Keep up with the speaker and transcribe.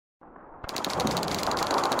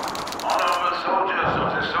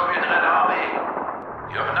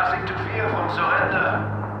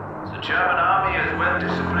German army is well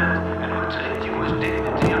disciplined and will treat you with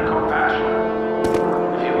dignity and compassion.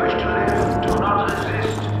 If you wish to live, do not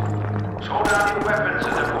resist. Throw down your weapons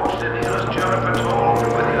and approach the nearest German patrol with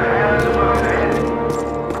your hands above your head.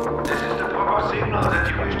 This is the proper signal that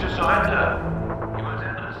you wish to surrender. You will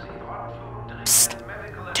then receive hot food, drink, and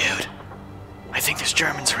medical Dude, I think there's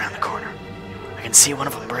Germans around the corner. I can see one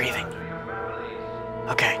of them breathing.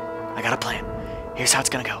 Okay, I got a plan. Here's how it's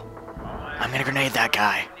gonna go. I'm gonna grenade that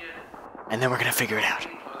guy, and then we're gonna figure it out.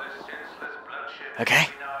 Okay?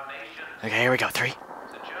 Okay, here we go. 3,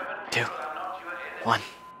 2, 1.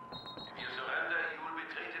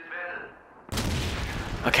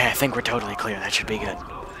 Okay, I think we're totally clear. That should be good.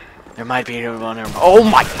 There might be one. Oh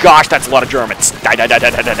my gosh, that's a lot of Germans.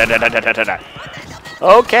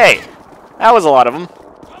 Okay, that was a lot of them.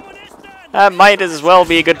 That might as well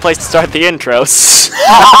be a good place to start the intros.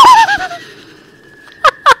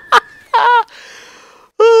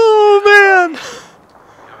 Oh man,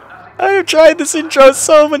 I have tried this intro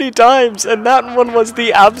so many times, and that one was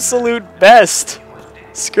the absolute best.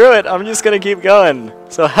 Screw it, I'm just gonna keep going.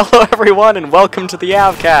 So hello everyone, and welcome to the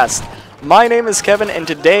AVCast. My name is Kevin, and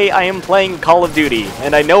today I am playing Call of Duty.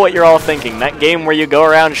 And I know what you're all thinking, that game where you go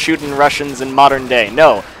around shooting Russians in modern day.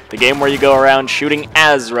 No, the game where you go around shooting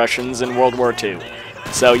as Russians in World War II.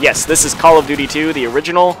 So yes, this is Call of Duty 2, the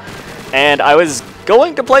original, and I was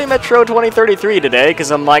going to play Metro 2033 today,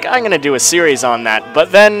 because I'm like, I'm going to do a series on that,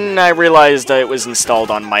 but then I realized it was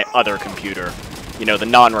installed on my other computer. You know, the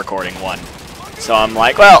non-recording one. So I'm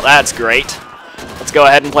like, well, that's great. Let's go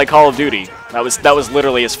ahead and play Call of Duty. That was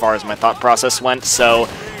literally as far as my thought process went. So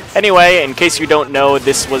anyway, in case you don't know,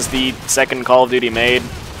 this was the second Call of Duty made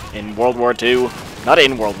in World War II. Not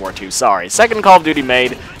in World War II, sorry. Second Call of Duty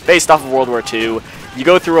made based off of World War II. You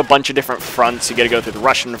go through a bunch of different fronts. You got to go through the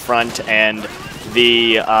Russian front and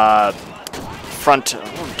the front,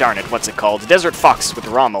 oh, darn it, what's it called? Desert Fox with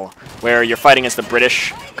Rommel, where you're fighting as the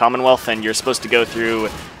British Commonwealth, and you're supposed to go through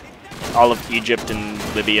all of Egypt and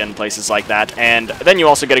Libya and places like that. And then you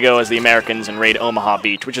also get to go as the Americans and raid Omaha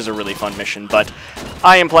Beach, which is a really fun mission. But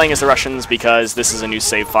I am playing as the Russians because this is a new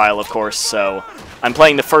save file, of course, so I'm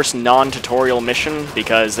playing the first non-tutorial mission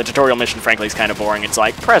because the tutorial mission, frankly, is kind of boring. It's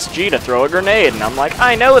like, press G to throw a grenade, and I'm like,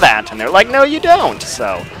 I know that, and they're like, no, you don't.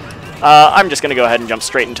 So I'm just going to go ahead and jump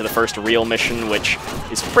straight into the first real mission, which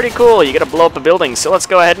is pretty cool. You get to blow up a building, so let's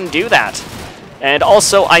go ahead and do that. And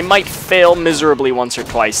also, I might fail miserably once or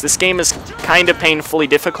twice. This game is kind of painfully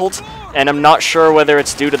difficult, and I'm not sure whether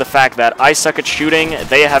it's due to the fact that I suck at shooting,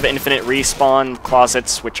 they have infinite respawn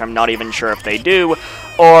closets, which I'm not even sure if they do,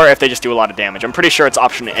 or if they just do a lot of damage. I'm pretty sure it's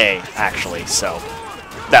option A, actually, so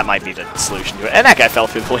that might be the solution to it. And that guy fell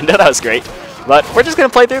through the window, that was great. But we're just going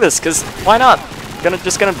to play through this, because why not?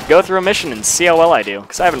 Just gonna go through a mission and see how well I do,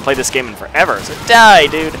 because I haven't played this game in forever, so die,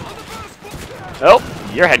 dude! Oh,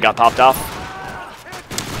 your head got popped off.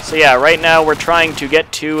 So yeah, right now we're trying to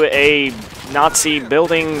get to a Nazi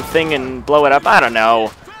building thing and blow it up. I don't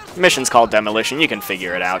know. The mission's called Demolition. You can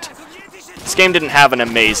figure it out. This game didn't have an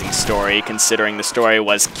amazing story, considering the story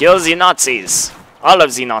was kill the Nazis. All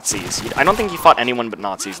of the Nazis. I don't think you fought anyone but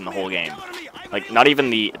Nazis in the whole game. Like, not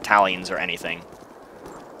even the Italians or anything.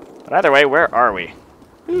 But either way, where are we?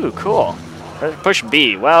 Ooh, cool. Push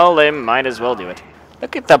B. Well, they might as well do it.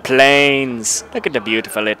 Look at the planes. Look at the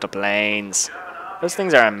beautiful little planes. Those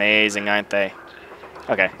things are amazing, aren't they?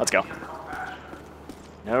 Okay, let's go.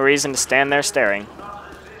 No reason to stand there staring.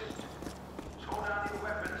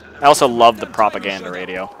 I also love the propaganda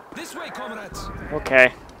radio.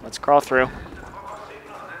 Okay, let's crawl through.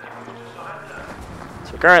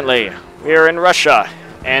 So currently, we are in Russia,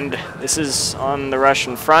 and this is on the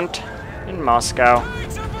Russian front in Moscow.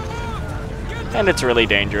 And it's really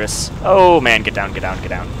dangerous. Oh man, get down, get down, get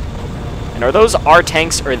down. And are those our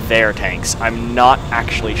tanks or their tanks? I'm not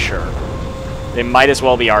actually sure. They might as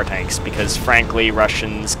well be our tanks, because frankly,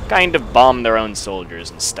 Russians kind of bomb their own soldiers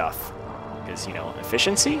and stuff. Because, you know,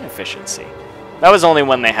 efficiency? Efficiency. That was only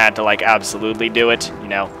when they had to, like, absolutely do it, you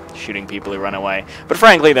know, shooting people who run away. But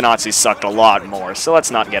frankly, the Nazis sucked a lot more, so let's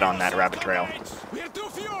not get on that rabbit trail.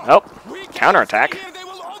 Oh, counterattack.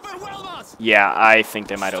 Yeah, I think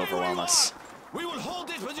they might overwhelm us.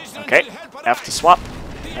 Okay, F to swap.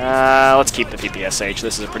 Let's keep the PPSH.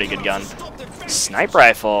 This is a pretty good gun. Sniper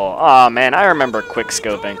rifle. Aw, man, I remember quick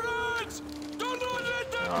scoping.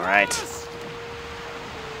 Alright.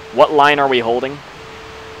 What line are we holding?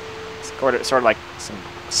 Sort of like some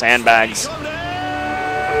sandbags.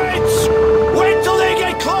 Wait till they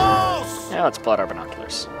get close! Yeah, let's pull out our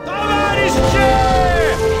binoculars.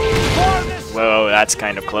 Whoa, that's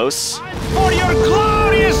kind of close. For your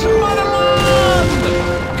glorious motherland!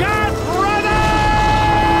 Get ready!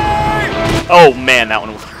 Oh man, that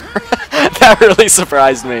one that really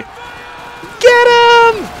surprised me. Get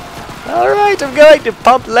him! Alright, I'm going to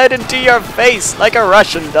pump lead into your face like a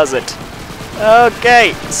Russian does it.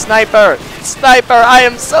 Okay, sniper! Sniper! I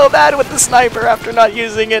am so bad with the sniper after not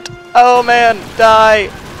using it. Oh man, die!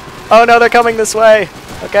 Oh no, they're coming this way.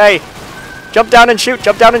 Okay. Jump down and shoot,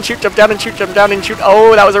 jump down and shoot, jump down and shoot, jump down and shoot.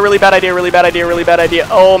 Oh, that was a really bad idea, really bad idea, really bad idea.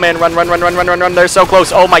 Oh man, run, run, run, run, run, run, run. They're so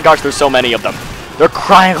close. Oh my gosh, there's so many of them. They're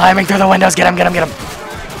climbing through the windows. Get him, get him, get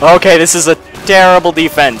him. Okay, this is a terrible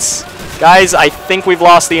defense. Guys, I think we've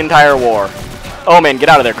lost the entire war. Oh man, get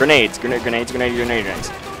out of there. Grenades, grenades, grenades,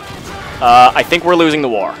 grenades. I think we're losing the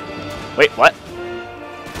war. Wait, what?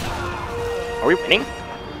 Are we winning?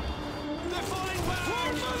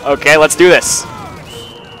 Okay, let's do this.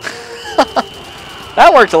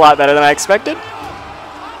 That worked a lot better than I expected.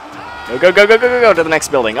 Go, go, go, go, go, go, go to the next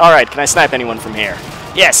building. Alright, can I snipe anyone from here?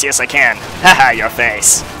 Yes, yes I can. Haha, your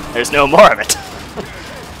face. There's no more of it.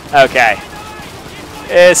 Okay.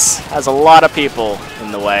 This has a lot of people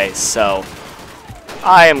in the way, so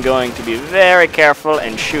I am going to be very careful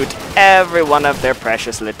and shoot every one of their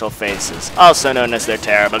precious little faces, also known as their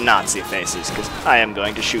terrible Nazi faces, because I am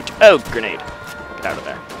going to shoot. Oh, grenade. Get out of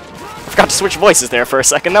there. I forgot to switch voices there for a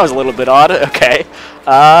second. That was a little bit odd. Okay.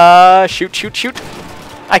 Shoot, shoot, shoot.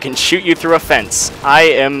 I can shoot you through a fence. I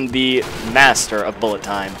am the master of bullet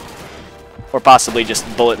time. Or possibly just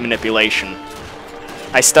bullet manipulation.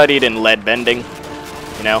 I studied in lead bending.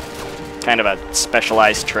 You know, kind of a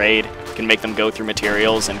specialized trade. Can make them go through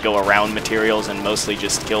materials and go around materials and mostly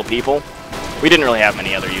just kill people. We didn't really have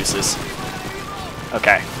many other uses.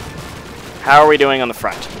 Okay. How are we doing on the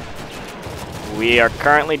front? We are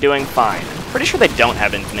currently doing fine. Pretty sure they don't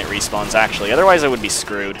have infinite respawns, actually. Otherwise, I would be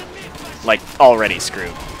screwed. Like, already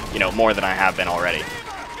screwed. You know, more than I have been already.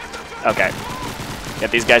 Okay. Get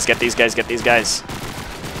these guys, get these guys, get these guys.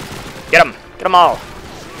 Get them! Get them all!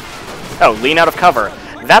 Oh, lean out of cover.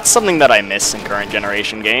 That's something that I miss in current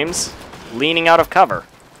generation games. Leaning out of cover.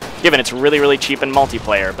 Given it's really, really cheap in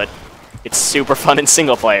multiplayer, but it's super fun in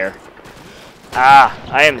single player. Ah,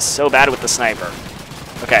 I am so bad with the sniper.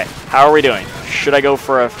 Okay, how are we doing? Should I go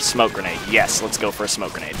for a smoke grenade? Yes, let's go for a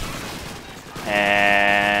smoke grenade.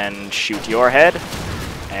 And shoot your head.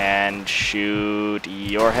 And shoot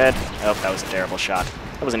your head. Oh, that was a terrible shot.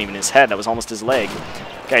 That wasn't even his head, that was almost his leg.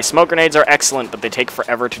 Okay, smoke grenades are excellent, but they take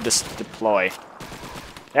forever to deploy.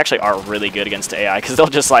 They actually are really good against AI, because they'll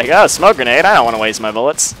just like, oh, smoke grenade, I don't want to waste my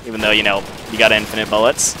bullets. Even though, you know, you got infinite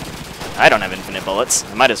bullets. I don't have infinite bullets.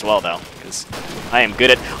 I might as well, though, because I am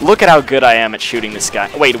good at... Look at how good I am at shooting this guy.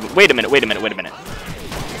 Wait a minute, wait a minute, wait a minute.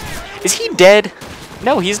 Is he dead?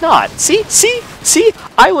 No, he's not. See? See? See?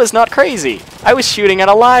 I was not crazy. I was shooting at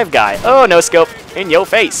a live guy. Oh, no scope. In your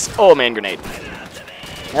face. Oh, man, grenade.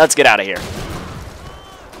 Let's get out of here.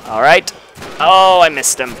 Alright. Oh, I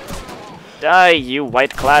missed him. Die, you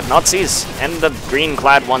white-clad Nazis. And the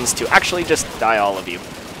green-clad ones, too. Actually, just die, all of you.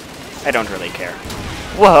 I don't really care.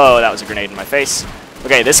 Whoa, that was a grenade in my face.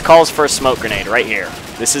 Okay, this calls for a smoke grenade right here.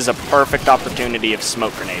 This is a perfect opportunity of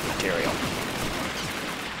smoke grenade material.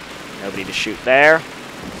 Nobody to shoot there.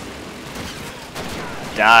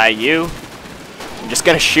 Die, you. I'm just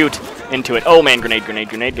gonna shoot into it. Oh, man, grenade, grenade,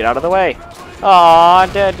 grenade. Get out of the way. Aw,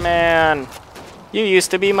 dead man. You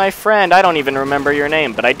used to be my friend. I don't even remember your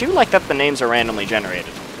name, but I do like that the names are randomly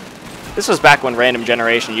generated. This was back when random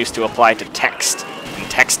generation used to apply to text,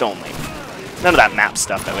 and text only. None of that map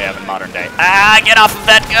stuff that we have in modern day. Ah, get off of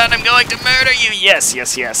that gun! I'm going to murder you! Yes,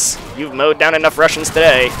 yes, yes. You've mowed down enough Russians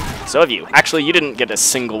today. So have you. Actually, you didn't get a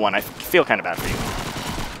single one. I feel kind of bad for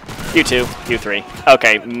you. You two. You three.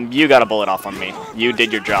 Okay, you got a bullet off on me. You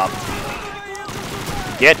did your job.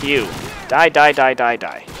 Get you. Die, die, die, die,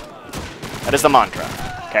 die. That is the mantra.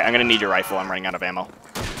 Okay, I'm gonna need your rifle. I'm running out of ammo.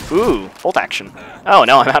 Ooh, bolt action. Oh,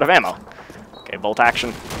 no, I'm out of ammo. Okay, bolt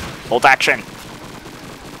action. Bolt action.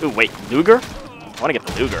 Ooh, wait, Luger? I want to get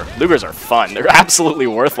the Luger. Lugers are fun. They're absolutely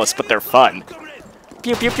worthless, but they're fun.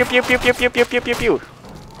 Pew, pew, pew, pew, pew, pew, pew, pew, pew, pew, pew.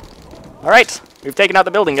 Alright, we've taken out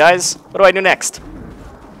the building, guys. What do I do next?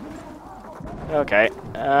 Okay,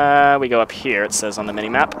 we go up here, it says on the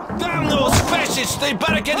mini-map. Damn those fascists! They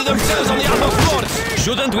barricaded themselves on the upper floors!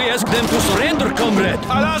 Shouldn't we ask them to surrender, comrade?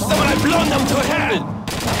 I'll ask them when I've blown them to hell!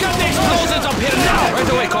 Get the explosives up here now! Right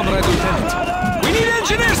away, comrade lieutenant. We need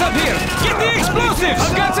engineers up here! Get the explosives!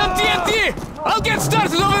 I've got some TNT! I'll get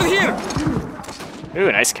started over here! Ooh,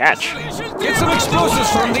 nice catch. Get some explosives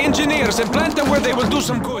from the engineers and plant them where they will do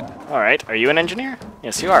some good. Alright, are you an engineer?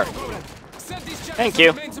 Yes, you are. Thank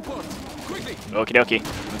you. Okie dokie,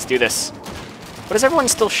 let's do this. What is everyone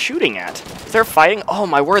still shooting at? They're fighting? Oh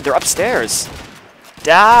my word, they're upstairs.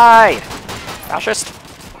 Die! Fascist.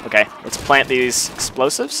 Okay, let's plant these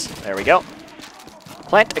explosives. There we go.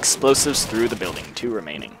 Plant explosives through the building. 2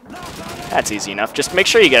 remaining. That's easy enough. Just make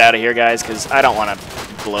sure you get out of here, guys, because I don't want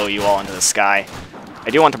to blow you all into the sky. I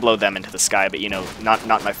do want to blow them into the sky, but, you know, not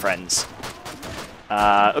my friends.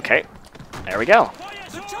 Okay. There we go.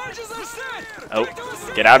 Oh,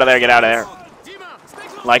 get out of there, get out of there.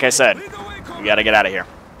 Like I said, you gotta get out of here.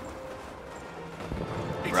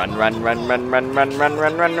 Run, run, run, run, run, run, run,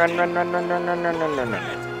 run, run, run, run, run, run, run, run, run, run,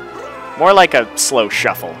 run. More like a slow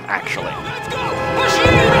shuffle, actually.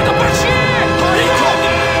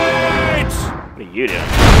 What are you doing?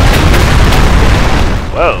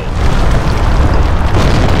 Whoa.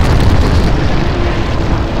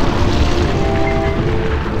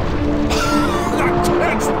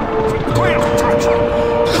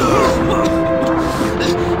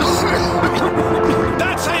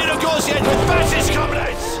 That's how you negotiate with fascist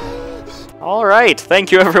comrades! Alright,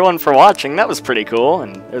 thank you everyone for watching. That was pretty cool,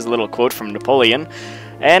 and there's a little quote from Napoleon.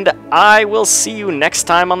 And I will see you next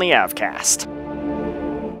time on the AVCast.